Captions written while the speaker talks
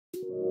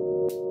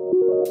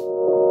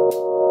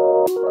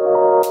Hi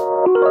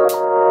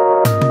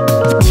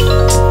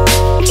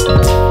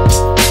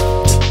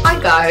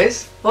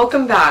guys,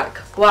 welcome back.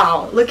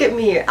 Wow, look at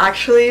me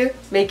actually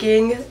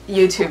making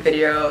YouTube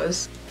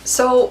videos.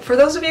 So for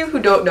those of you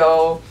who don't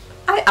know,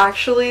 I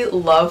actually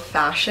love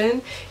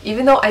fashion,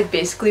 even though I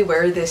basically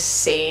wear this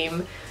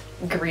same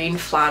green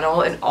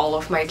flannel in all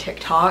of my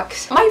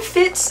TikToks. My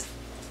fits,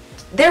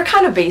 they're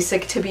kind of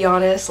basic, to be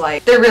honest.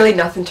 Like, they're really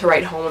nothing to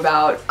write home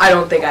about. I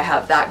don't think I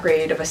have that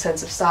great of a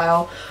sense of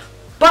style,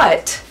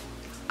 but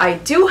I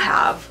do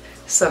have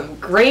some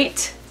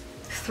great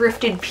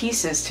thrifted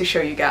pieces to show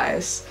you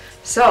guys.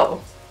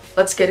 So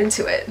let's get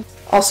into it.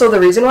 Also, the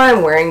reason why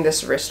I'm wearing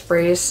this wrist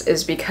brace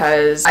is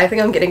because I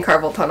think I'm getting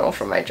carpal tunnel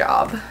from my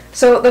job.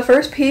 So the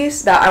first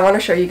piece that I want to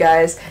show you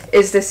guys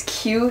is this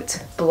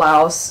cute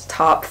blouse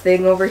top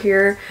thing over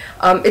here.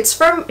 It's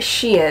from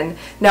Shein.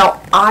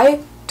 Now, I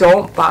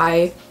don't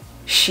buy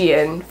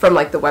Shein from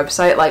like the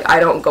website. Like,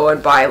 I don't go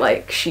and buy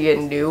like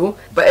Shein new,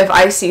 but if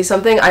I see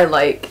something I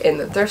like in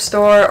the thrift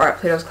store or at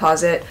Plato's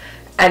Closet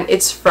and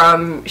it's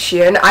from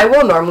Shein, I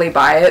will normally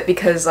buy it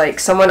because like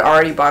someone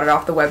already bought it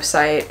off the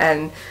website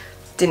and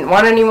didn't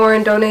want any more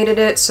and donated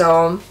it.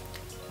 So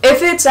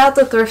if it's at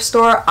the thrift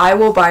store, I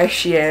will buy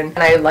Shein. And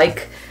I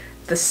like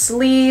the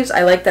sleeves.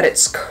 I like that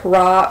it's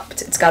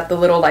cropped. It's got the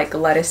little like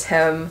lettuce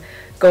hem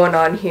going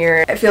on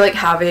here. I feel like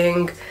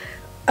having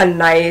a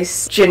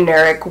nice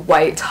generic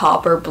white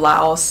top or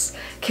blouse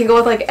can go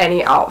with like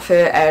any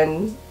outfit,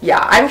 and yeah,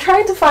 I'm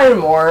trying to find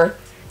more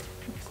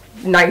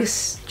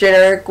nice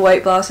generic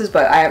white blouses,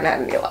 but I haven't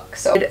had any luck.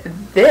 So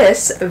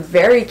this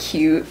very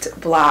cute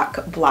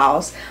black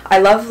blouse, I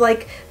love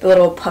like the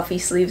little puffy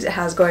sleeves it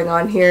has going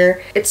on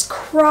here. It's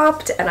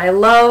cropped and I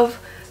love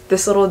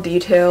this little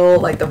detail,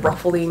 like the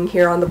ruffling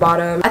here on the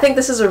bottom. I think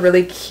this is a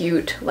really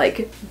cute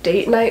like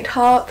date night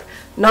top.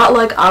 Not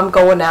like I'm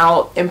going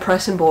out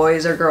impressing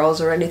boys or girls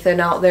or anything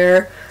out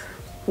there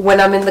when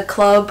I'm in the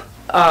club,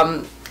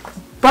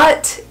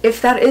 but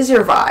if that is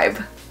your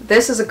vibe,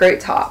 this is a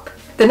great top.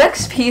 The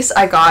next piece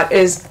I got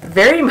is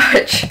very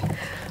much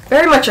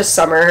a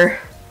summer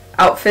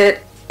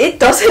outfit. It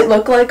doesn't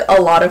look like a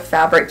lot of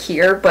fabric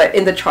here, but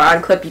in the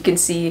try-on clip you can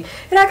see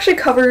it actually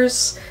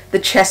covers the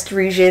chest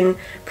region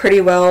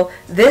pretty well.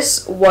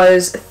 This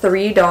was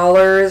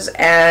 $3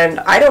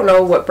 and I don't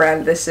know what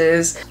brand this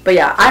is, but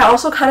yeah, I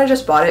also kind of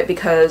just bought it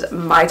because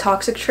my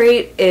toxic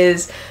trait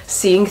is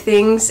seeing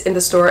things in the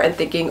store and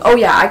thinking, oh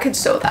yeah, I could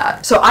sew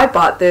that. So I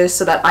bought this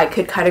so that I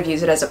could kind of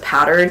use it as a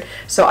pattern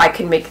so I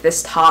can make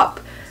this top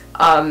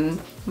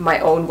my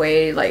own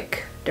way,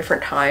 like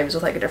different times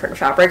with like a different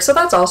fabric. So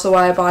that's also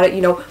why I bought it,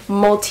 you know,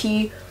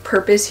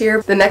 multi-purpose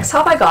here. The next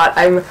top I got,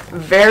 I'm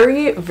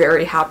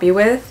very happy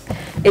with.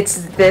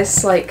 It's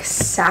this like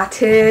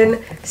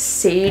satin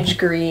sage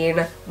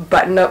green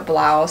button-up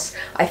blouse.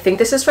 I think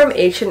this is from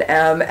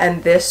H&M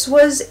and this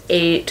was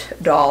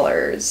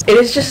 $8. It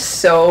is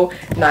just so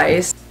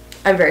nice.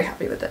 I'm very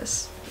happy with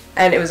this.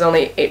 And it was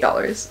only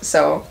 $8.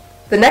 So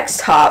the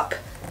next top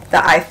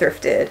that I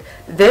thrifted,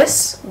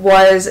 this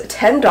was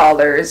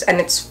 $10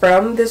 and it's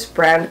from this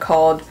brand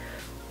called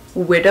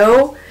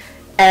Widow,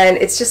 and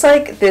it's just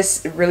like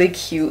this really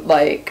cute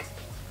like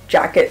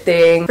jacket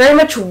thing, very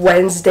much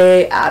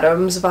Wednesday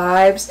Addams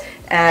vibes,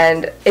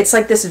 and it's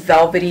like this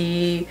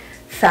velvety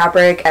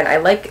fabric, and I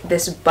like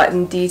this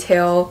button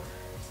detail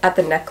at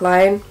the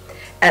neckline,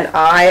 and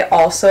I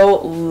also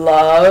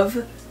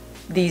love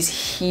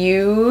these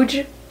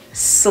huge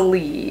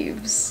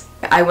sleeves.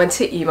 I went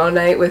to emo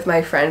night with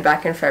my friend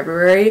back in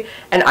February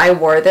and I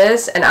wore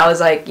this and I was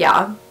like,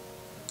 yeah,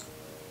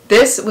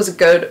 this was a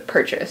good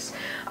purchase.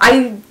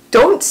 I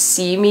don't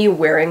see me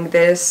wearing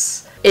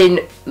this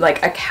in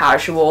like a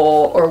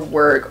casual or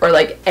work or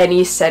like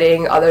any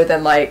setting other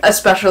than like a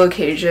special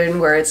occasion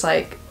where it's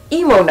like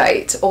emo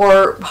night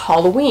or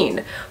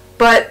Halloween,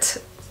 but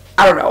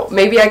I don't know,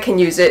 maybe I can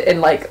use it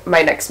in like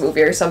my next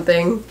movie or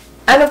something.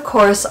 And of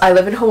course, I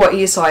live in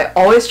Hawaii, so I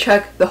always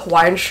check the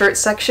Hawaiian shirt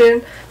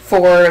section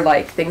for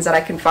like things that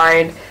I can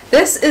find.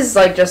 This is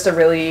like just a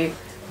really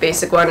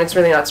basic one. It's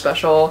really not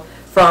special,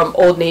 from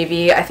Old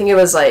Navy. I think it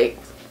was like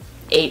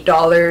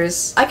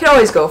 $8. I can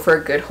always go for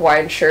a good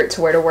Hawaiian shirt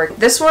to wear to work.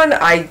 This one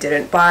I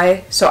didn't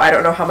buy, so I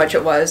don't know how much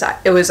it was.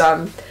 It was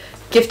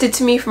gifted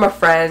to me from a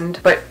friend,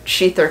 but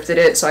she thrifted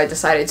it, so I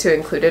decided to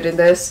include it in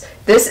this.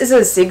 This is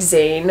a Zig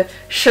Zane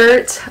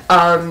shirt,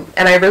 and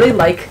I really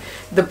like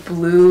the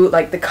blue,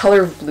 like the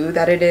color of blue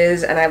that it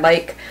is, and I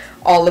like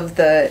all of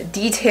the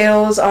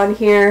details on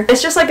here.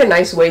 It's just like a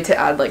nice way to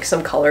add like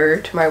some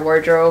color to my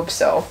wardrobe,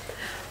 so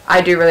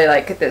I do really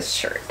like this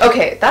shirt.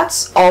 Okay,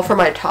 that's all for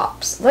my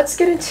tops. Let's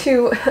get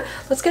into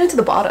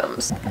the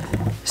bottoms.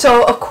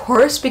 So of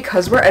course,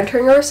 because we're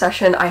entering a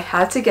recession, I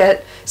had to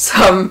get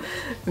some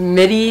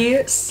midi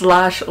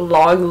 /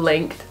 long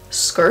length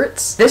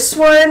skirts. This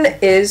one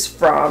is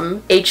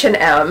from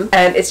H&M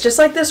and it's just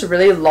like this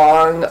really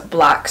long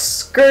black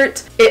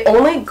skirt. It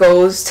only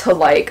goes to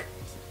like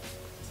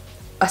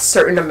a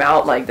certain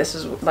amount, like this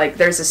is like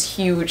there's this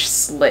huge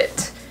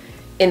slit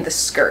in the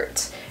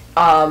skirt.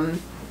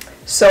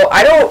 So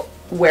I don't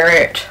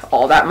wear it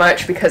all that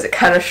much because it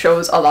kind of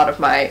shows a lot of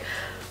my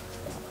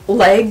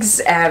legs,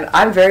 and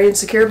I'm very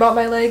insecure about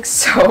my legs,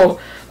 so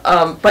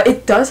but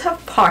it does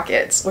have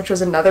pockets, which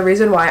was another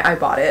reason why I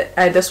bought it,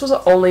 and this was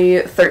only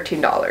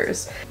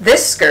 $13.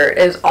 This skirt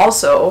is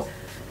also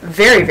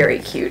very, very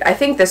cute. I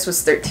think this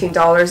was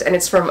 $13, and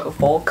it's from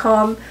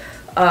Volcom.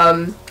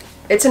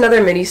 It's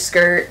another mini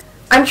skirt.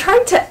 I'm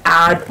trying to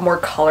add more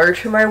color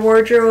to my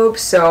wardrobe,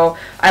 so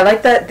I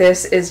like that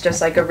this is just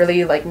like a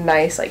really like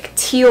nice like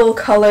teal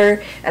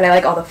color, and I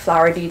like all the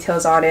flower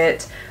details on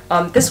it.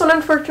 This one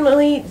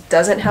unfortunately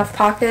doesn't have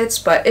pockets,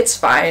 but it's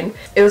fine.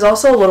 It was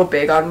also a little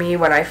big on me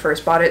when I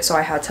first bought it, so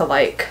I had to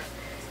like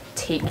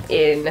take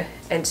in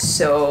and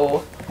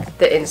sew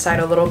the inside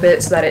a little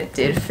bit so that it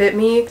did fit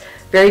me.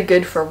 Very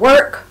good for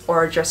work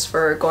or just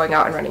for going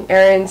out and running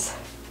errands.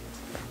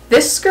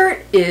 This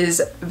skirt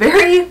is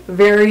very,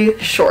 very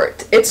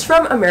short. It's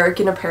from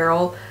American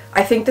Apparel.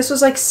 I think this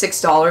was like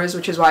 $6,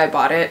 which is why I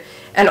bought it.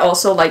 And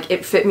also, like,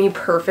 it fit me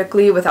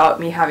perfectly without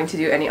me having to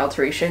do any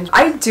alterations.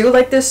 I do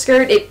like this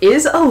skirt. It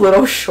is a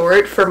little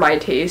short for my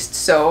taste,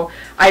 so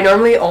I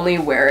normally only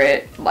wear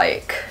it,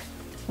 like,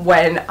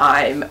 when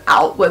I'm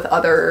out with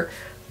other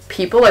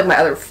people, like my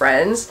other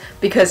friends,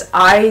 because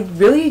I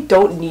really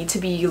don't need to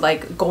be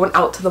like going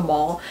out to the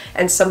mall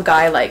and some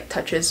guy like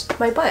touches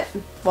my butt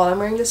while I'm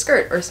wearing this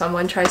skirt, or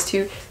someone tries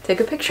to take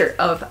a picture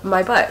of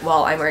my butt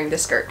while I'm wearing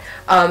this skirt.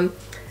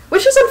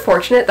 Which is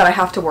unfortunate that I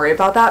have to worry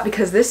about that,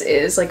 because this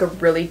is like a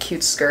really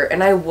cute skirt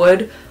and I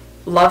would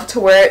love to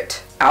wear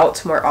it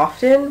out more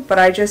often, but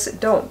I just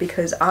don't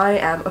because I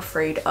am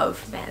afraid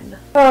of men.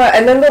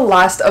 And then the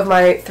last of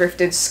my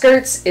thrifted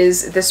skirts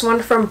is this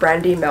one from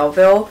Brandy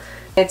Melville.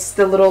 It's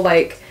the little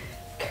like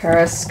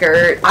Cara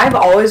skirt. I've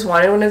always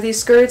wanted one of these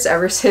skirts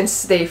ever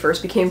since they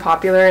first became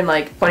popular in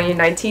like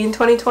 2019,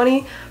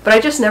 2020, but I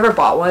just never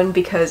bought one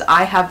because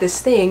I have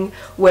this thing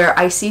where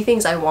I see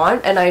things I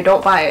want and I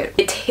don't buy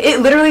it.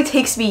 It literally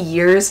takes me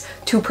years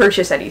to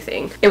purchase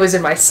anything. It was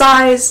in my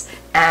size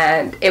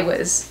and it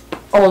was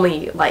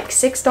only like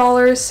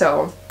 $6,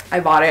 so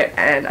I bought it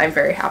and I'm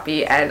very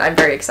happy and I'm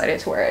very excited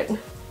to wear it.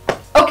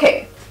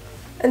 Okay,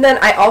 and then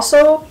I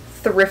also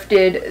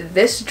thrifted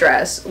this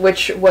dress,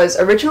 which was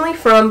originally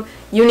from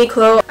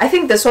Uniqlo. I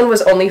think this one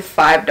was only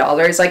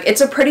 $5. Like, it's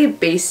a pretty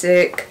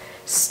basic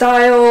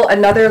style,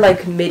 another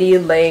like midi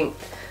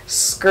length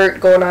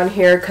skirt going on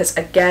here because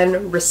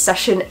again,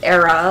 recession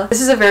era. This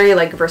is a very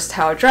like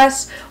versatile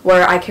dress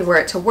where I can wear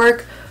it to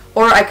work,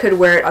 or I could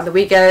wear it on the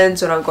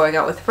weekends when I'm going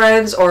out with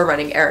friends or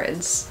running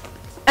errands.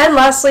 And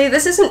lastly,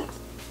 this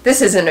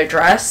isn't a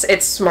dress,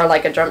 it's more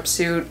like a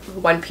jumpsuit,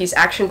 one-piece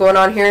action going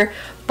on here,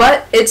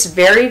 but it's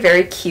very,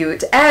 very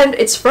cute, and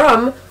it's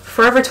from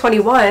Forever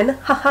 21,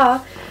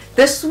 haha.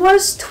 This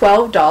was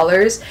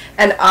 $12,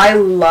 and I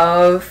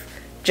love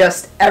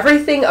just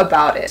everything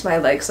about it. My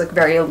legs look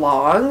very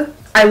long.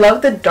 I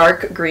love the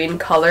dark green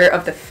color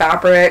of the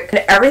fabric,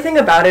 and everything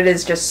about it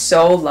is just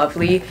so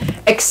lovely,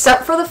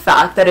 except for the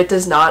fact that it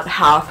does not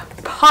have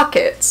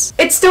pockets.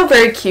 It's still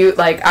very cute.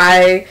 Like,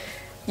 I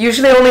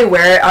usually only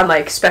wear it on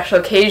like special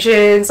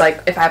occasions,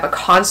 like if I have a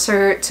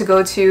concert to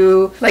go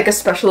to, like a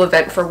special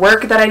event for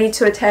work that I need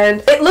to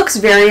attend. It looks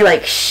very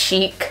like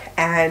chic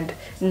and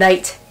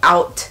night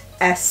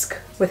out-esque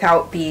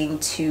without being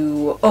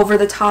too over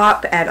the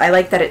top, and I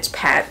like that it's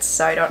pants,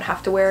 so I don't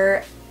have to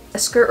wear a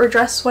skirt or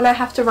dress when I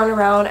have to run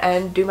around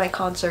and do my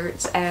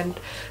concerts and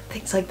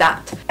things like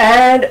that.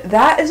 And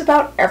that is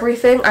about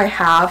everything I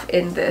have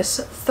in this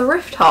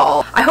thrift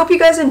haul. I hope you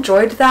guys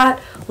enjoyed that.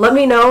 Let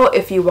me know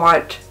if you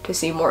want to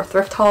see more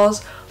thrift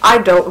hauls. I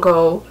don't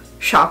go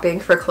shopping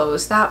for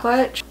clothes that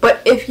much,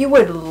 but if you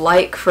would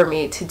like for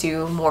me to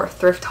do more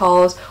thrift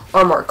hauls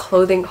or more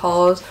clothing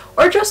hauls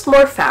or just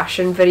more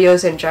fashion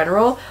videos in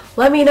general,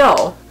 let me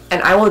know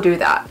and I will do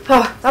that.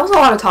 Oh, that was a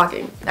lot of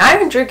talking. I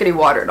didn't drink any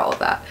water and all of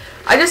that.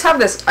 I just have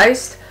this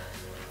iced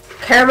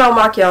caramel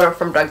macchiato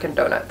from Dunkin'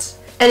 Donuts.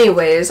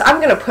 Anyways, I'm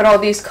gonna put all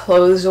these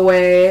clothes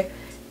away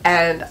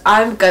and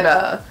I'm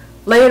gonna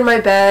lay in my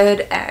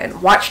bed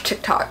and watch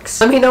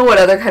TikToks. Let me know what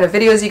other kind of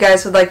videos you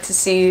guys would like to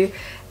see,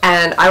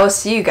 and I will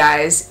see you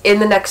guys in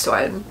the next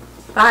one.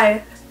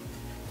 Bye!